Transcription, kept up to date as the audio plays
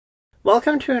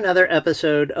Welcome to another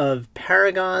episode of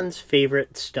Paragon's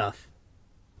Favorite Stuff.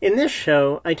 In this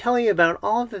show, I tell you about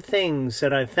all of the things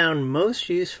that I've found most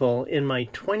useful in my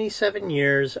 27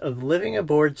 years of living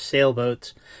aboard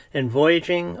sailboats and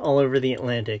voyaging all over the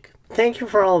Atlantic. Thank you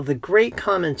for all of the great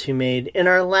comments you made in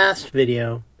our last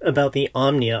video about the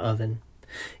Omnia oven.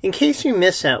 In case you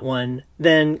missed that one,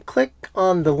 then click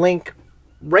on the link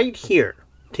right here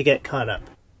to get caught up.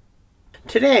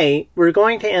 Today, we're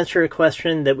going to answer a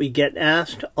question that we get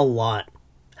asked a lot.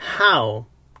 How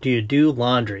do you do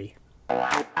laundry?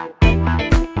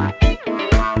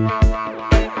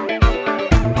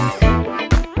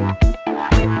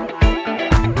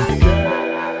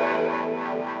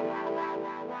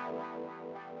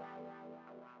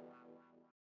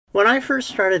 When I first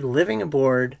started living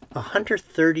aboard a Hunter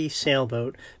 30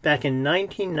 sailboat back in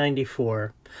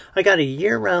 1994, I got a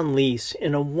year-round lease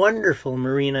in a wonderful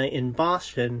marina in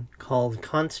Boston called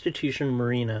Constitution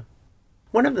Marina.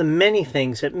 One of the many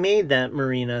things that made that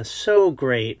marina so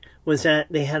great was that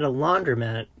they had a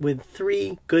laundromat with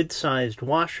 3 good-sized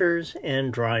washers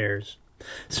and dryers.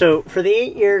 So for the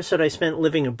 8 years that I spent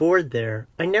living aboard there,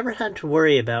 I never had to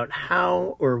worry about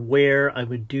how or where I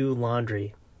would do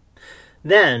laundry.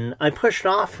 Then I pushed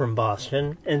off from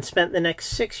Boston and spent the next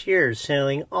 6 years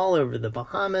sailing all over the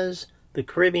Bahamas, the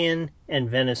Caribbean, and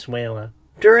Venezuela.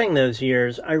 During those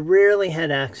years, I rarely had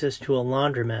access to a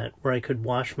laundromat where I could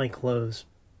wash my clothes.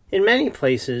 In many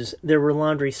places, there were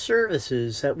laundry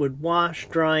services that would wash,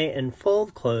 dry, and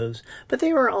fold clothes, but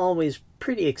they were always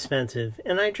pretty expensive,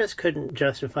 and I just couldn't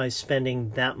justify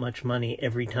spending that much money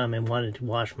every time I wanted to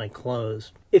wash my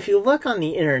clothes. If you look on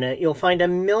the internet, you'll find a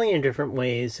million different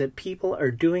ways that people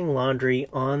are doing laundry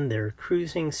on their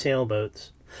cruising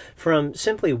sailboats. From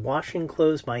simply washing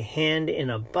clothes by hand in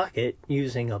a bucket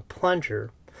using a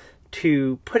plunger,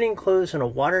 to putting clothes in a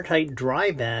watertight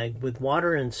dry bag with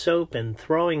water and soap and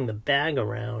throwing the bag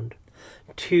around,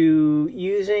 to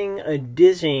using a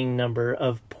dizzying number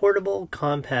of portable,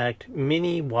 compact,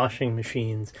 mini washing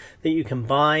machines that you can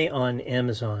buy on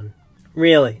Amazon.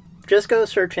 Really, just go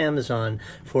search Amazon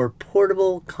for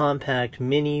portable, compact,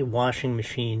 mini washing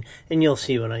machine and you'll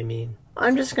see what I mean.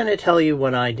 I'm just going to tell you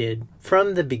what I did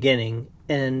from the beginning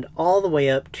and all the way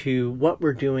up to what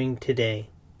we're doing today.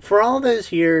 For all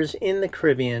those years in the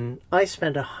Caribbean, I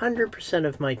spent 100%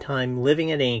 of my time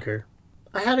living at anchor.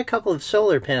 I had a couple of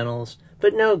solar panels,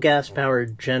 but no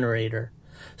gas-powered generator.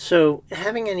 So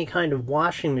having any kind of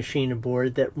washing machine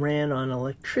aboard that ran on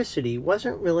electricity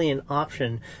wasn't really an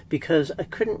option because I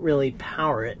couldn't really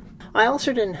power it. I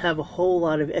also didn't have a whole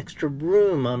lot of extra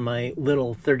room on my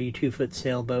little 32-foot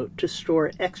sailboat to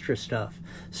store extra stuff,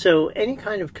 so any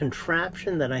kind of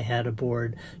contraption that I had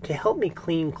aboard to help me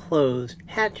clean clothes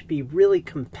had to be really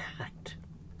compact.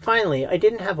 Finally, I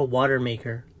didn't have a water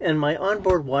maker, and my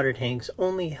onboard water tanks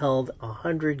only held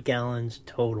 100 gallons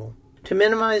total. To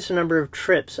minimize the number of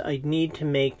trips I'd need to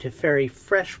make to ferry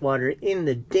fresh water in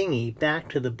the dinghy back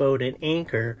to the boat at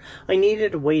anchor, I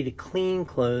needed a way to clean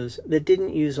clothes that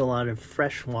didn't use a lot of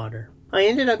fresh water. I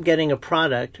ended up getting a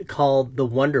product called the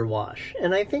Wonder Wash,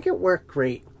 and I think it worked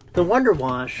great. The Wonder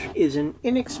Wash is an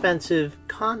inexpensive,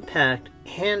 compact,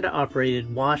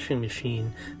 hand-operated washing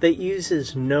machine that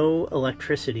uses no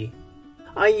electricity.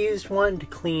 I used one to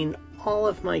clean all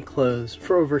of my clothes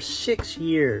for over 6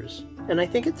 years, and I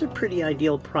think it's a pretty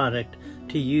ideal product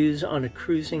to use on a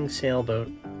cruising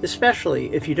sailboat,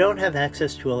 especially if you don't have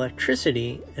access to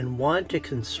electricity and want to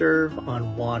conserve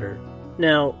on water.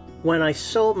 Now, when I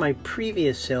sold my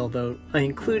previous sailboat, I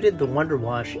included the Wonder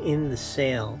Wash in the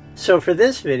sale. So for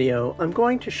this video, I'm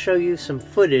going to show you some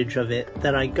footage of it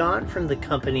that I got from the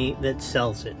company that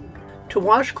sells it. To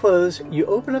wash clothes, you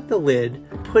open up the lid,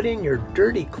 put in your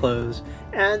dirty clothes,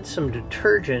 add some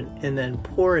detergent, and then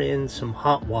pour in some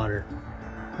hot water.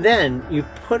 Then you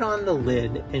put on the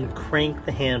lid and crank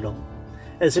the handle.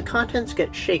 As the contents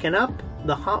get shaken up,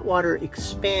 the hot water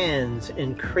expands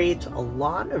and creates a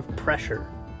lot of pressure.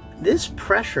 This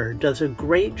pressure does a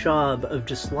great job of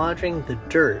dislodging the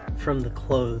dirt from the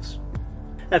clothes.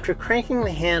 After cranking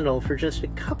the handle for just a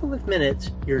couple of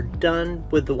minutes, you're done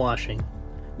with the washing.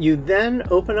 You then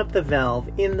open up the valve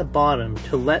in the bottom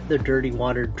to let the dirty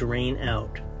water drain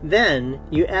out. Then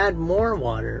you add more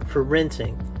water for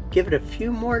rinsing. Give it a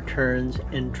few more turns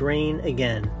and drain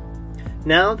again.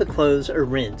 Now the clothes are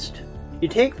rinsed. You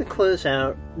take the clothes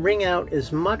out, wring out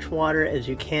as much water as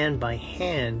you can by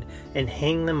hand, and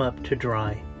hang them up to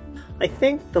dry. I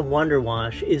think the Wonder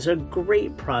Wash is a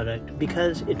great product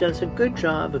because it does a good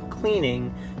job of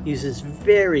cleaning, uses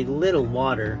very little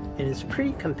water, and is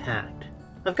pretty compact.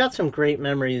 I've got some great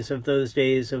memories of those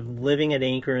days of living at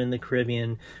anchor in the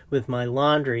Caribbean with my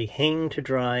laundry hanging to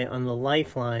dry on the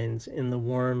lifelines in the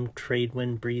warm trade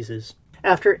wind breezes.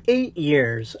 After 8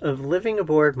 years of living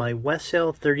aboard my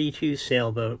Westsail 32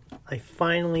 sailboat, I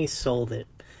finally sold it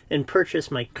and purchased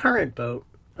my current boat,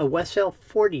 a Westsail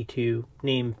 42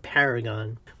 named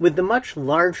Paragon. With the much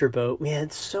larger boat, we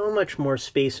had so much more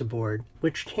space aboard,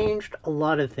 which changed a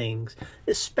lot of things,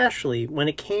 especially when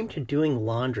it came to doing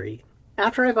laundry.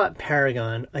 After I bought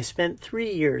Paragon, I spent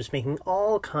 3 years making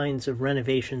all kinds of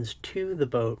renovations to the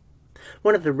boat.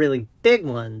 One of the really big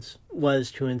ones was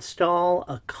to install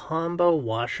a combo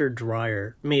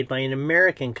washer-dryer made by an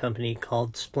American company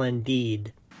called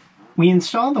Splendide. We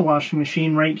installed the washing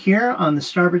machine right here on the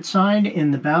starboard side in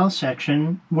the bow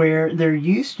section where there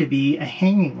used to be a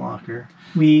hanging locker.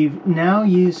 We've now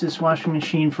used this washing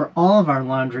machine for all of our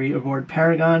laundry aboard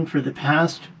Paragon for the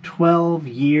past 12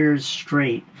 years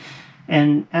straight.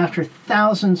 And after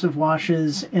thousands of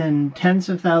washes and tens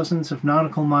of thousands of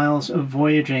nautical miles of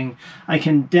voyaging, I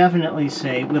can definitely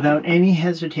say without any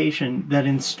hesitation that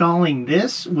installing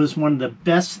this was one of the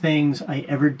best things I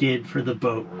ever did for the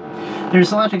boat.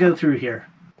 There's a lot to go through here.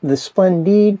 The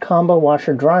Splendide combo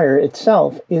washer dryer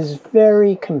itself is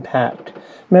very compact,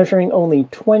 measuring only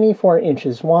 24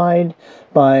 inches wide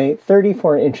by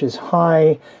 34 inches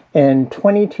high and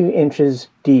 22 inches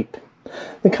deep.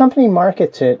 The company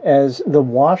markets it as the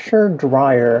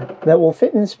washer-dryer that will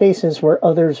fit in spaces where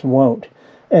others won't,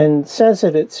 and says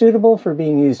that it's suitable for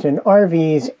being used in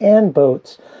RVs and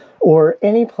boats, or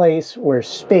any place where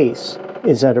space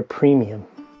is at a premium.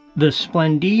 The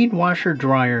Splendide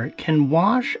washer-dryer can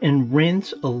wash and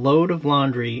rinse a load of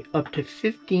laundry up to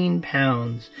 15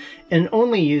 pounds and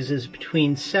only uses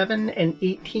between 7 and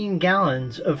 18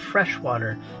 gallons of fresh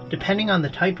water, depending on the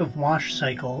type of wash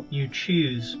cycle you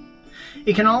choose.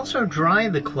 It can also dry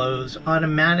the clothes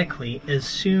automatically as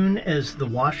soon as the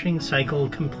washing cycle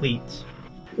completes.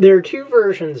 There are 2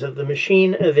 versions of the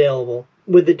machine available,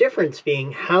 with the difference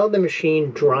being how the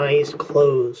machine dries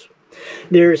clothes.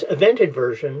 There's a vented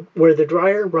version where the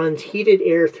dryer runs heated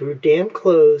air through damp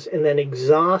clothes and then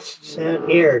exhausts that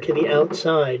air to the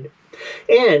outside.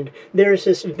 And there's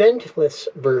this ventless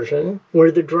version where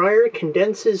the dryer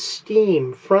condenses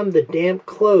steam from the damp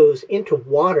clothes into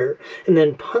water and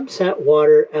then pumps that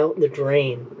water out the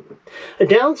drain. A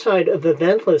downside of the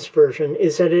ventless version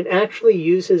is that it actually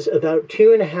uses about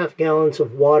 2.5 gallons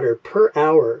of water per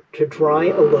hour to dry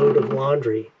a load of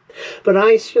laundry. But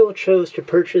I still chose to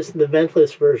purchase the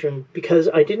ventless version because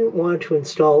I didn't want to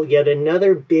install yet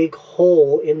another big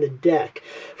hole in the deck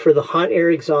for the hot air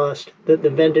exhaust that the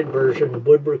vented version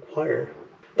would require.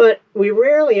 But we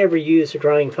rarely ever use a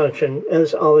drying function,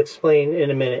 as I'll explain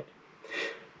in a minute.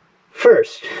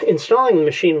 First, installing the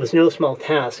machine was no small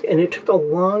task, and it took a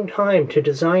long time to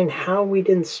design how we'd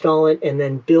install it and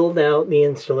then build out the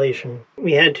installation.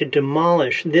 We had to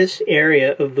demolish this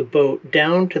area of the boat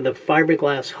down to the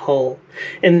fiberglass hull,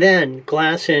 and then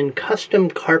glass in custom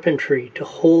carpentry to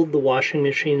hold the washing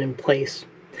machine in place.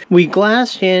 We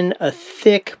glassed in a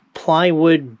thick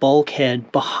plywood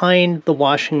bulkhead behind the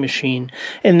washing machine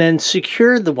and then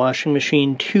secured the washing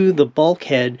machine to the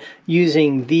bulkhead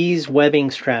using these webbing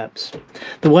straps.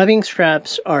 The webbing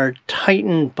straps are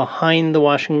tightened behind the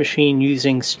washing machine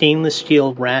using stainless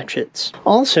steel ratchets.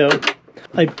 Also,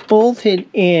 I bolted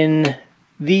in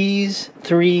these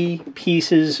 3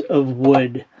 pieces of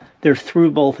wood. They're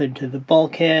through bolted to the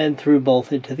bulkhead, through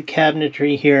bolted to the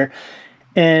cabinetry here.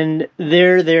 And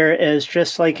they're there as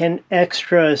just like an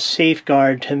extra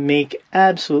safeguard to make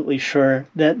absolutely sure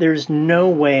that there's no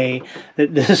way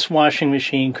that this washing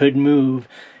machine could move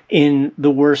in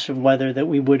the worst of weather that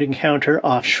we would encounter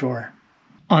offshore.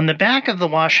 On the back of the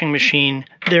washing machine,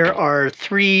 there are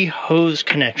 3 hose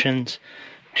connections.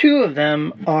 2 of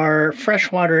them are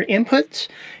freshwater inputs,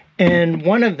 and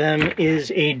one of them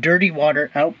is a dirty water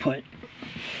output.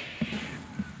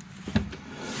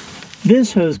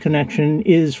 This hose connection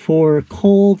is for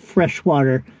cold fresh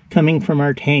water coming from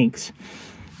our tanks.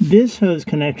 This hose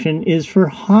connection is for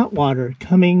hot water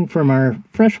coming from our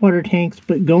freshwater tanks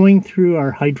but going through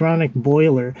our hydronic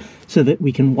boiler so that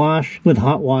we can wash with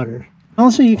hot water.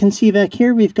 Also, you can see back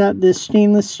here we've got this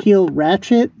stainless steel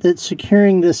ratchet that's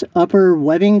securing this upper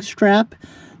webbing strap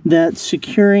that's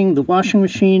securing the washing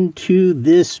machine to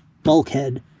this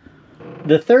bulkhead.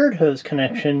 The 3rd hose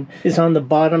connection is on the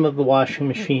bottom of the washing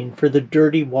machine for the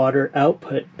dirty water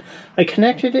output. I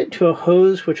connected it to a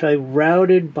hose which I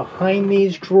routed behind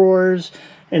these drawers,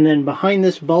 and then behind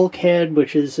this bulkhead,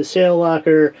 which is the sail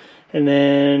locker, and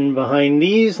then behind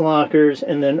these lockers,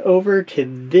 and then over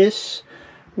to this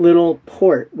little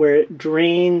port where it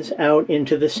drains out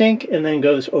into the sink and then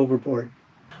goes overboard.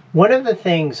 One of the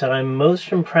things that I'm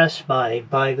most impressed by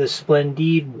the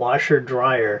Splendide washer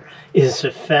dryer is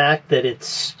the fact that it's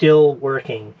still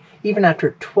working, even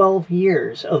after 12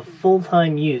 years of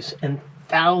full-time use and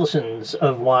thousands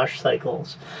of wash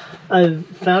cycles. I've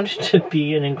found it to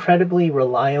be an incredibly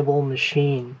reliable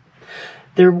machine.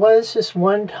 There was this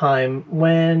one time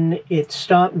when it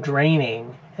stopped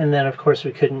draining, and then of course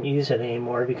we couldn't use it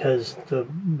anymore because the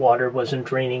water wasn't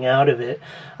draining out of it.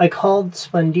 I called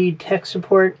Splendide tech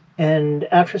support, and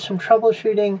after some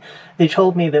troubleshooting, they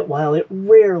told me that while it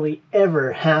rarely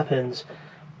ever happens,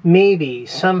 maybe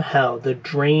somehow the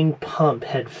drain pump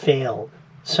had failed.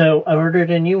 So I ordered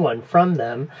a new one from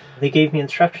them. They gave me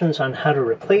instructions on how to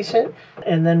replace it,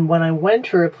 and then when I went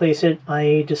to replace it,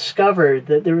 I discovered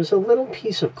that there was a little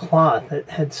piece of cloth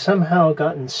that had somehow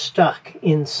gotten stuck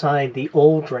inside the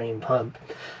old drain pump.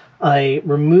 I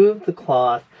removed the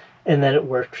cloth, and then it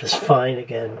worked just fine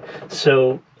again.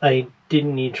 So I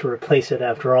didn't need to replace it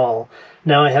after all.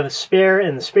 Now I have a spare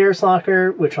in the spares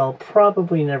locker, which I'll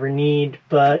probably never need,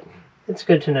 but it's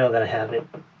good to know that I have it.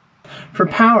 For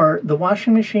power, the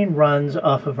washing machine runs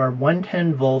off of our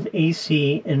 110 volt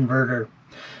AC inverter.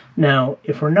 Now,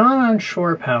 if we're not on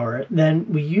shore power, then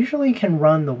we usually can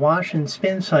run the wash and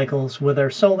spin cycles with our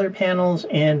solar panels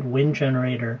and wind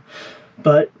generator.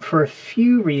 But for a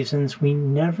few reasons, we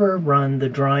never run the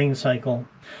drying cycle.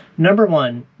 Number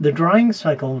one, the drying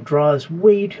cycle draws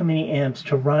way too many amps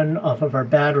to run off of our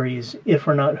batteries if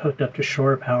we're not hooked up to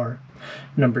shore power.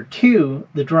 Number two,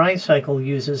 the dry cycle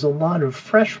uses a lot of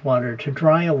fresh water to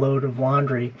dry a load of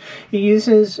laundry. It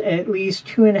uses at least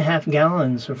 2.5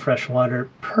 gallons of fresh water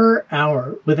per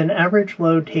hour, with an average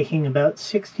load taking about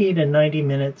 60 to 90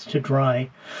 minutes to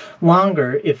dry,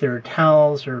 longer if there are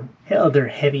towels or other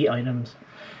heavy items.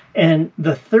 And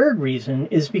the third reason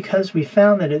is because we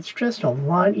found that it's just a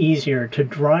lot easier to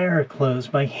dry our clothes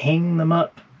by hanging them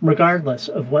up, regardless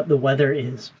of what the weather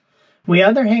is. We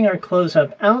either hang our clothes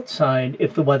up outside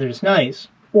if the weather's nice,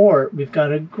 or we've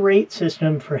got a great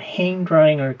system for hang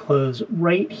drying our clothes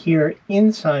right here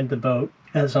inside the boat,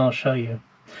 as I'll show you.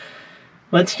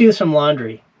 Let's do some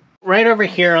laundry. Right over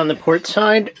here on the port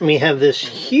side, we have this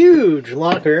huge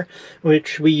locker,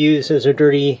 which we use as a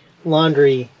dirty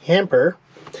laundry hamper,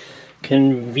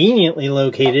 conveniently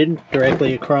located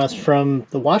directly across from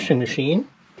the washing machine.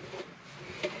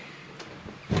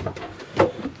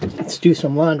 Let's do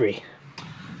some laundry.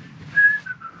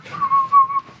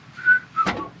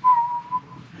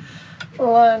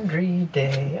 Laundry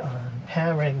day on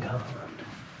Paragon.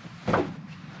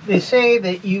 They say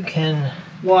that you can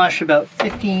wash about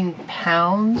 15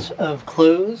 pounds of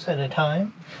clothes at a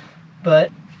time,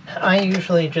 but I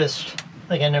usually just,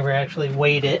 I never actually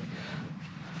weighed it.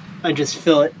 I just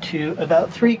fill it to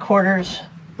about 3/4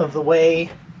 of the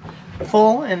way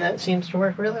full, and that seems to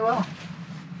work really well.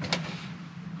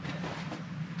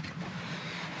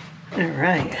 All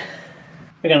right,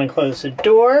 we're gonna close the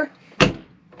door.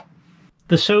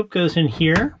 The soap goes in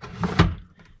here,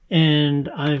 and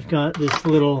I've got this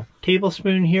little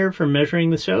tablespoon here for measuring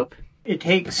the soap. It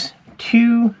takes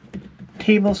 2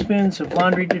 tablespoons of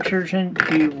laundry detergent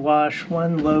to wash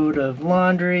 1 load of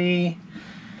laundry.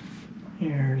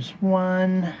 Here's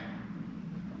 1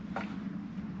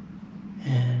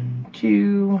 and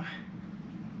 2.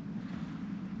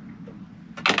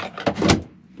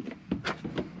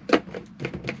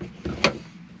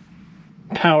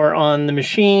 Power on the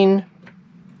machine.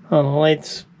 All the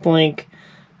lights blink,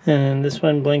 and this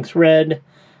one blinks red.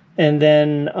 And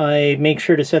then I make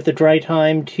sure to set the dry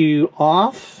time to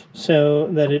off so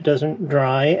that it doesn't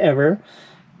dry ever.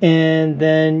 And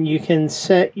then you can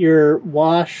set your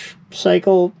wash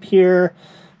cycle here.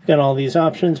 I've got all these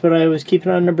options, but I always keep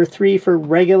it on number 3 for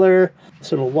regular.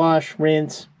 So it'll wash,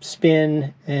 rinse,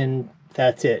 spin, and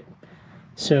that's it.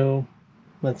 So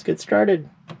let's get started.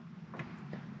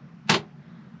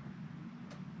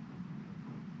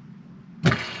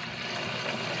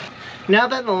 Now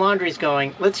that the laundry's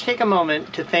going, let's take a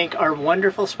moment to thank our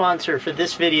wonderful sponsor for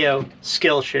this video,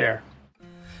 Skillshare.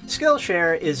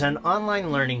 Skillshare is an online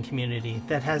learning community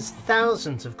that has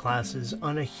thousands of classes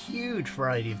on a huge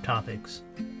variety of topics.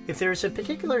 If there's a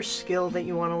particular skill that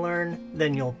you want to learn,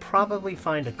 then you'll probably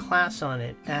find a class on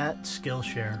it at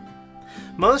Skillshare.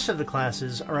 Most of the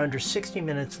classes are under 60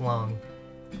 minutes long.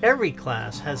 Every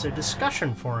class has a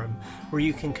discussion forum where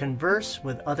you can converse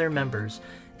with other members,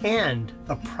 and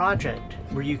a project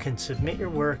where you can submit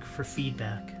your work for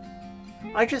feedback.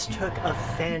 I just took a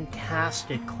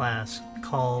fantastic class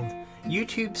called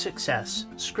YouTube Success,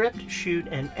 Script, Shoot,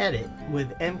 and Edit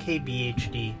with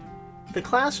MKBHD. The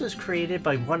class was created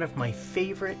by one of my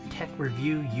favorite tech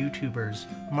review YouTubers,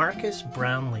 Marcus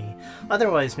Brownlee,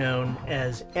 otherwise known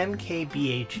as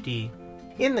MKBHD.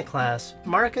 In the class,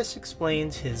 Marcus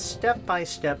explains his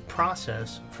step-by-step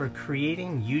process for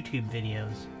creating YouTube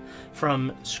videos,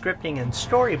 from scripting and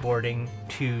storyboarding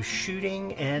to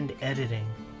shooting and editing.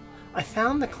 I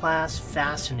found the class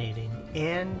fascinating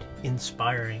and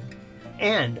inspiring,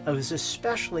 and I was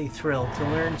especially thrilled to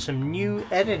learn some new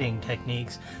editing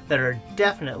techniques that are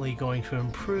definitely going to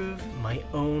improve my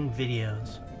own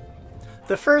videos.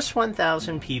 The first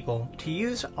 1,000 people to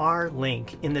use our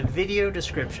link in the video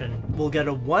description will get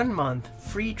a 1-month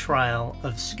free trial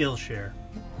of Skillshare.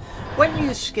 What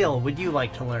new skill would you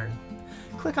like to learn?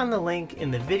 Click on the link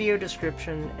in the video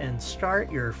description and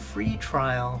start your free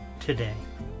trial today.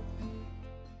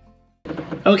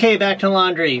 Okay, back to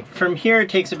laundry. From here it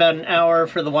takes about an hour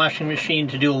for the washing machine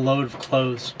to do a load of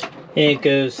clothes. It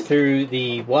goes through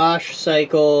the wash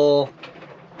cycle.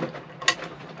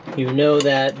 You know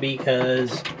that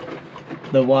because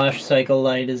the wash cycle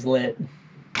light is lit.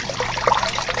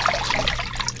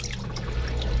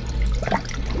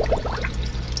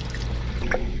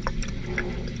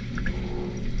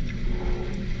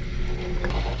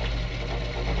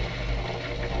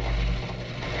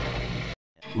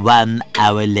 One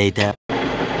hour later.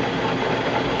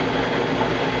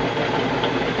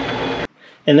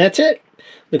 And that's it.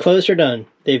 The clothes are done.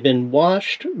 They've been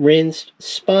washed, rinsed,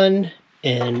 spun,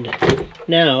 and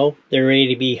now they're ready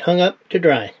to be hung up to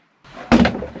dry.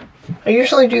 I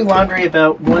usually do laundry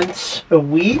about once a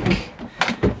week,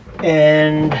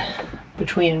 and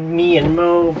between me and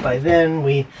Mo, by then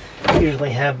we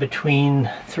usually have between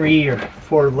 3 or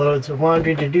 4 loads of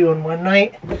laundry to do in one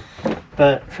night.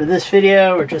 But for this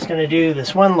video, we're just going to do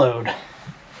this one load.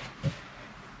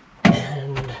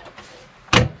 And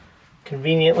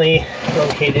conveniently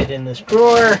located in this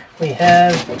drawer, we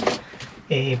have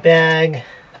a bag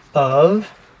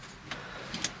of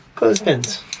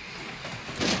clothespins.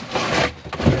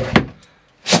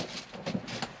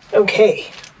 Okay.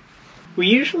 We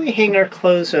usually hang our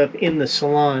clothes up in the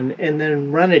salon and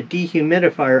then run a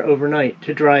dehumidifier overnight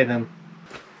to dry them.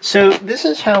 So this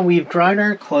is how we've dried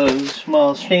our clothes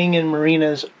while staying in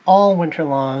marinas all winter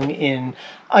long in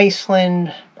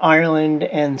Iceland, Ireland,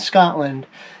 and Scotland.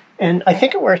 And I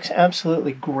think it works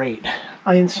absolutely great.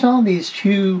 I installed these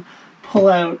 2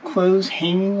 pull-out clothes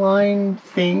hanging line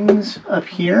things up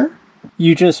here.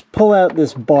 You just pull out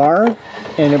this bar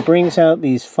and it brings out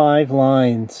these 5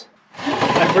 lines.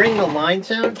 I bring the lines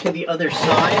out to the other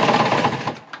side,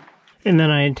 and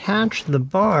then I attach the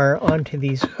bar onto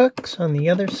these hooks on the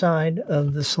other side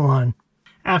of the salon.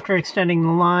 After extending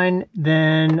the line,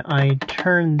 then I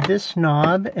turn this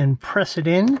knob and press it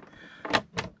in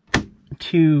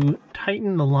to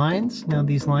tighten the lines. Now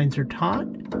these lines are taut.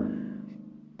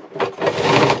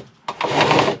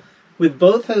 With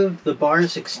both of the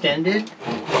bars extended,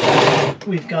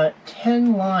 we've got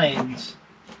 10 lines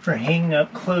for hanging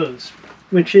up clothes,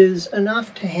 which is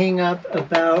enough to hang up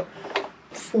about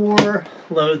 4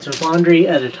 loads of laundry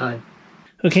at a time.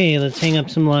 Okay, let's hang up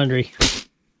some laundry.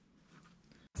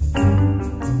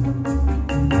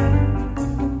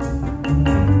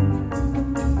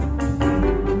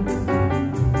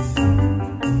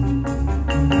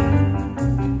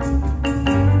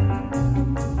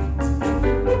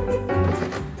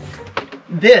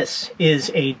 This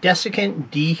is a desiccant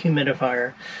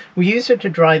dehumidifier. We use it to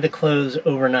dry the clothes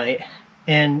overnight.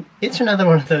 And it's another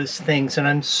one of those things that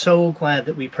I'm so glad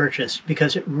that we purchased,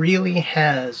 because it really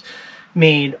has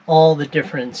made all the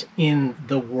difference in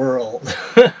the world.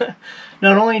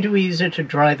 Not only do we use it to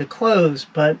dry the clothes,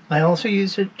 but I also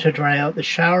use it to dry out the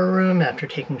shower room after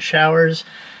taking showers,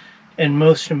 and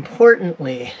most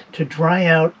importantly, to dry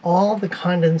out all the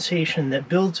condensation that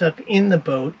builds up in the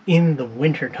boat in the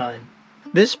wintertime.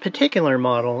 This particular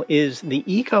model is the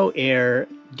EcoAir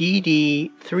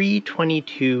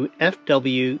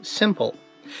DD322FW Simple,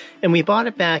 and we bought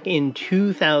it back in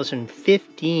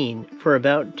 2015 for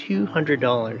about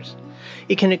 $200.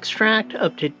 It can extract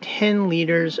up to 10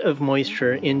 liters of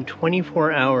moisture in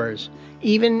 24 hours,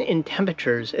 even in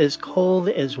temperatures as cold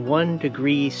as 1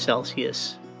 degree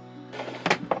Celsius.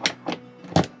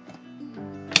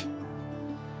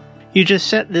 You just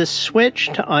set this switch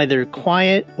to either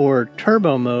quiet or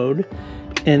turbo mode,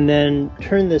 and then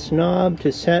turn this knob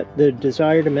to set the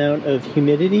desired amount of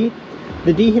humidity.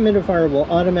 The dehumidifier will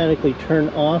automatically turn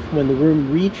off when the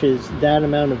room reaches that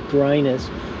amount of dryness,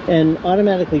 and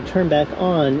automatically turn back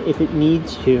on if it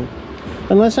needs to.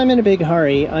 Unless I'm in a big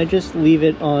hurry, I just leave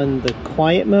it on the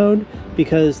quiet mode,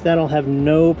 because that'll have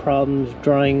no problems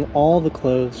drying all the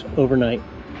clothes overnight.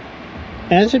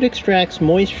 As it extracts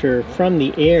moisture from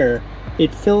the air,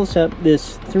 it fills up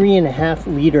this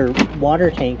 3.5-liter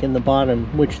water tank in the bottom,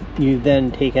 which you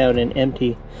then take out and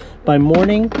empty. By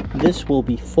morning, this will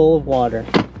be full of water.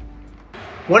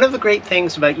 One of the great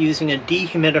things about using a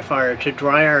dehumidifier to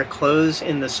dry our clothes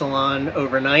in the salon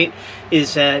overnight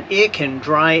is that it can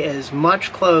dry as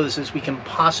much clothes as we can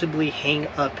possibly hang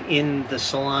up in the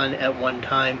salon at one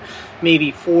time.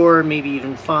 Maybe 4, maybe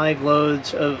even 5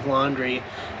 loads of laundry.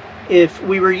 If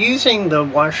we were using the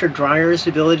washer-dryer's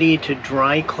ability to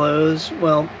dry clothes,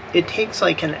 well, it takes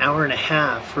like an hour and a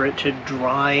half for it to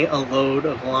dry a load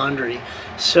of laundry.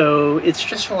 So it's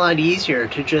just a lot easier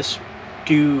to just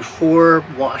do 4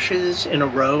 washes in a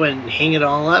row and hang it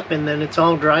all up, and then it's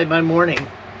all dry by morning.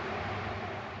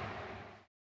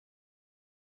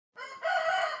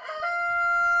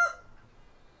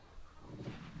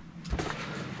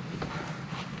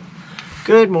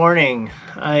 Good morning.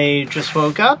 I just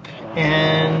woke up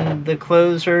and the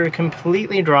clothes are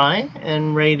completely dry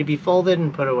and ready to be folded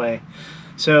and put away.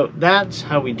 So that's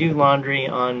how we do laundry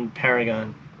on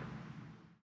Paragon.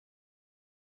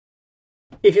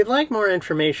 If you'd like more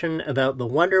information about the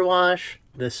Wonder Wash,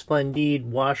 the Splendide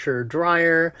washer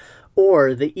dryer,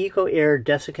 or the EcoAir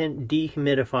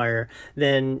Dehumidifier,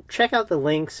 then check out the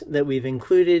links that we've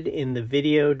included in the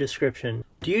video description.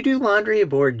 Do you do laundry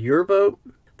aboard your boat?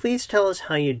 Please tell us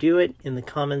how you do it in the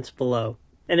comments below.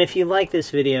 And if you like this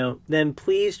video, then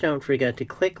please don't forget to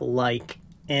click like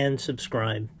and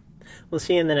subscribe. We'll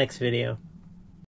see you in the next video.